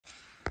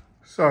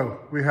So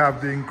we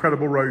have the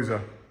incredible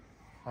Rosa,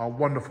 our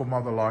wonderful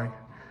mother line.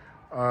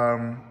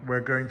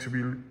 We're going to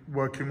be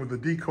working with the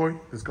decoy.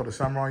 It's got a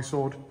samurai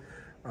sword.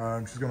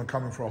 She's going to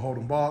come in for a hold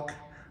and bark,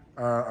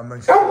 and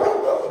then she's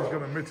going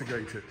to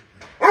mitigate it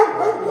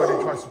when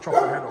he tries to chop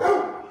her head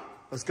off.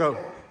 Let's go.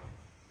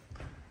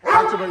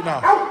 Activate now.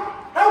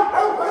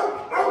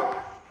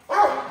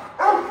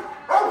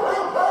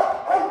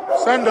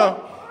 Send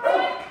her.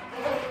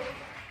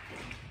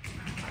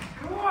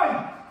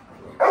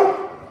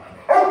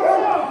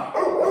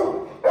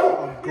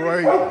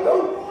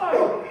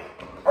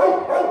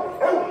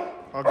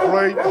 A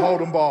great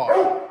hold and bar.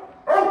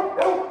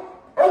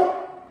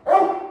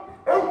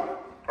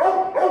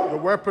 The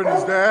weapon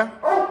is there.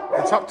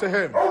 It's up to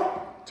him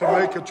to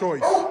make a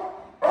choice.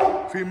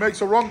 If he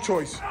makes a wrong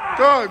choice,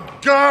 good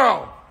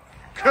girl.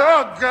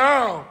 Good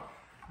girl.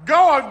 Go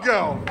on,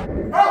 girl.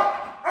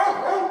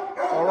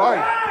 All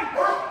right.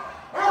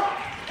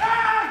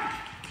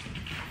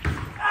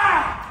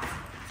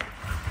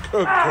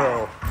 Good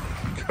girl.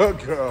 Good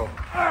girl.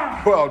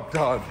 Well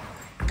done.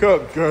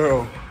 Good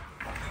girl.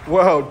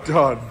 Well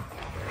done.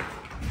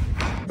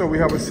 So we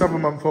have a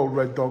 7-month-old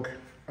red dog.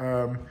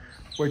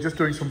 We're just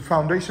doing some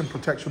foundation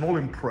protection, all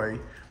in prey,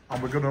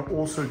 and we're going to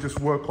also just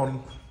work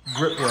on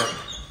grip work.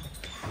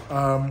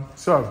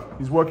 So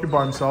he's working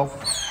by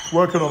himself,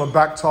 working on a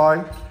back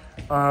tie.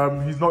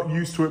 He's not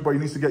used to it, but he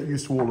needs to get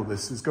used to all of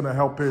this. It's going to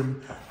help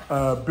him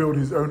build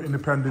his own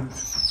independent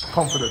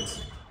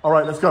confidence. All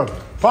right, let's go.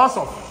 Pass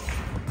off.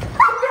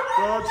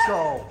 Good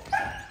show.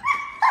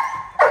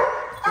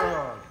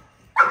 Good.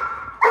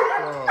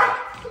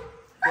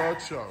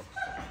 Good show.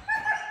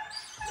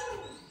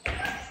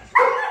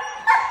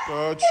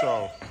 Good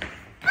show.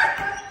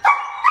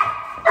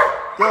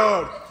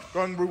 Good.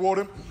 Go and reward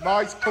him.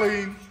 Nice,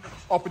 clean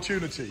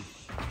opportunity.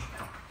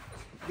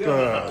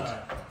 Good.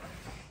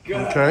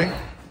 Okay.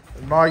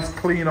 Nice,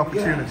 clean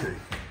opportunity.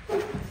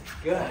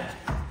 Good.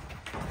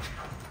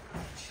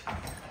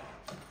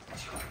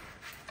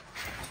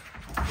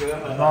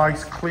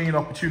 Nice, clean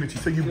opportunity.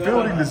 So you're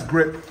building this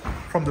grip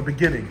from the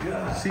beginning.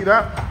 See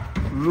that?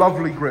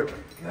 Lovely grip.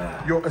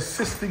 You're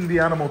assisting the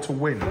animal to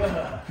win.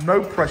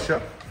 No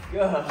pressure.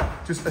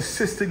 Just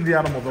assisting the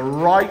animal. The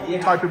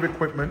right type of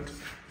equipment.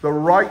 The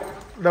right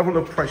level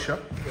of pressure.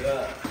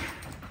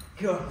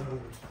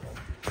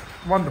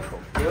 Wonderful.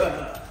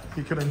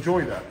 He can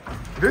enjoy that.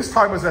 This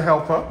time as a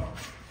helper,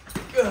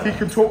 he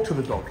can talk to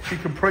the dog. He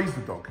can praise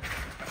the dog.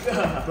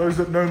 Those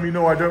that know me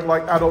know I don't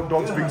like adult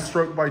dogs being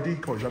stroked by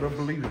decoys. I don't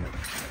believe in it.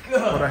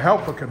 But a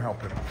helper can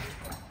help him.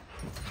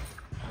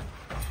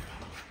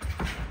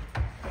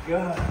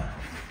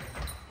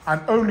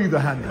 And only the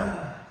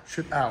handler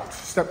should out.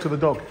 Step to the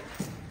dog.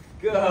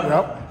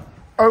 Yep.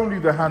 Only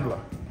the handler.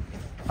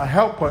 A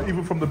helper,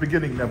 even from the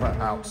beginning, never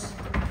outs.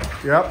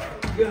 Yep.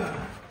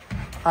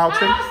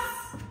 Outing.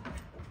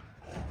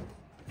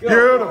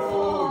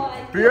 Beautiful.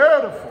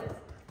 Beautiful.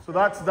 So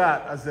that's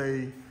that as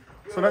a...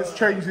 So let's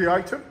change the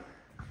item.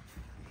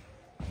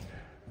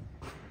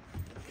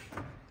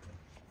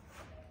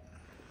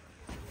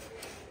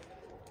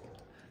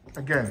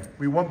 Again,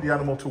 we want the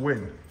animal to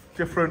win.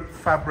 Different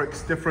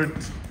fabrics,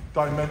 different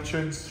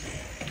dimensions.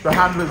 The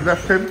handler's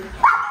left him.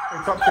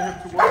 It's up to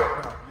him to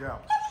work now. Yeah.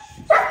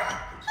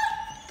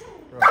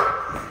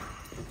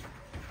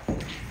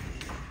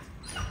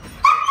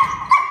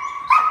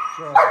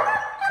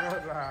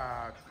 Good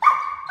lad.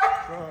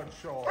 Good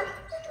shot.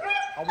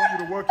 I want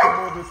you to work him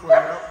more this way,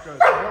 yep, good.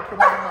 Work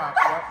him on the mat,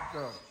 yep,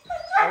 good.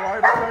 All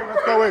right, okay,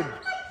 let's go in.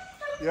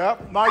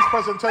 Yep, nice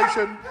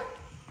presentation.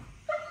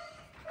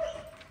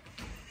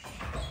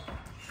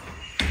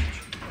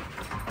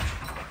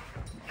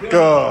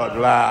 Good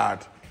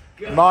lad.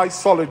 Nice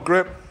solid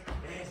grip.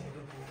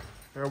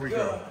 There we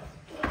go.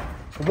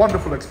 It's a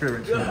wonderful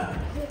experience.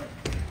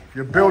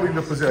 You're building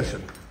the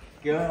possession.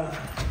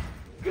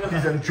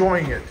 He's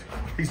enjoying it.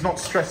 He's not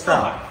stressed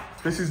out.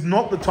 This is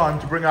not the time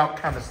to bring out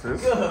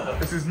canisters.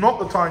 This is not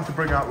the time to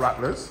bring out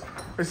rattlers.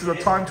 This is a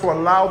time to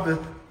allow the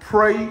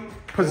prey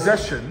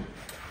possession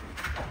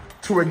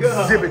to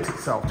exhibit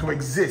itself, to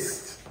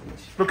exist.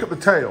 Look at the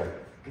tail.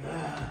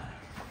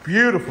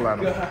 Beautiful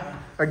animal.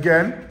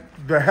 Again,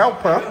 the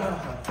helper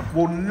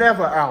will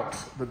never out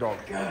the dog.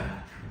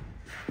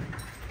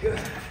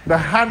 The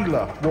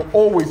handler will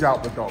always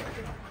out the dog.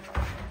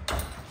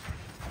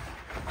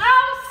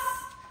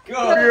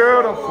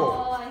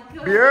 Beautiful.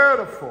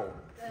 Beautiful.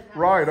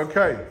 Right,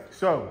 okay,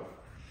 so.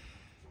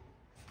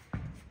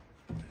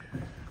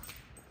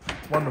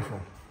 Wonderful.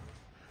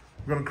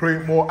 We're going to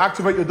create more.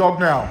 Activate your dog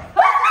now.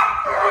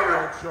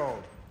 Good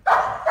show. Good.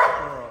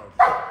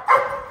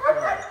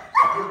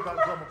 Move that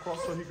drum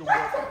across so he can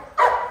work.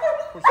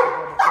 Push the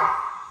drum across.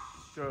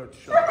 Good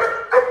show. Good.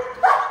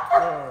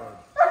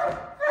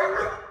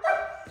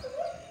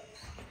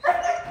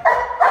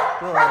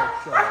 Good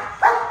show.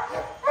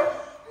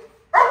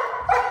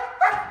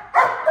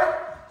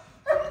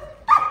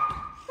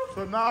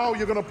 So now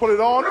you're going to put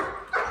it on,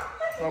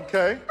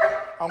 okay?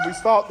 And we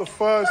start the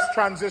first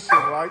transition,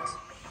 right?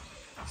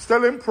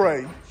 Still in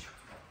prey.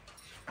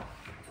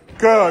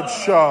 Good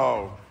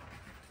show.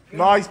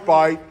 Nice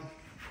bite.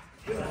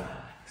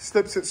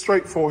 Slips it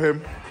straight for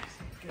him.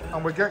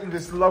 And we're getting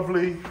this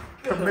lovely,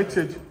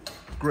 committed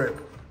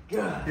grip.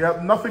 Yeah,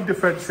 nothing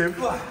defensive.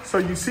 So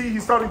you see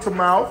he's starting to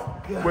mouth.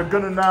 We're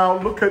going to now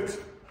look at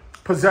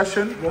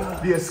possession,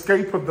 the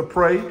escape of the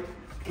prey.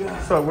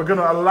 So we're going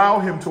to allow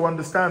him to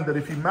understand that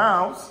if he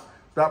mouths,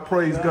 that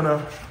prey is going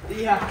to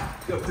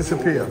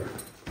disappear.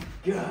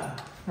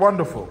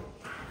 Wonderful.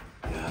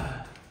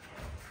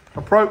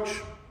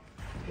 Approach.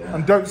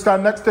 And don't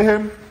stand next to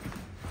him.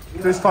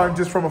 This time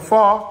just from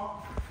afar.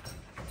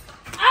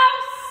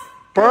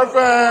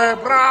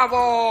 Perfect.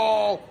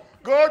 Bravo.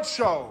 Good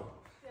show.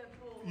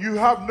 You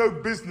have no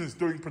business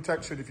doing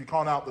protection if you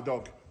can't out the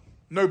dog.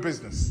 No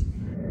business.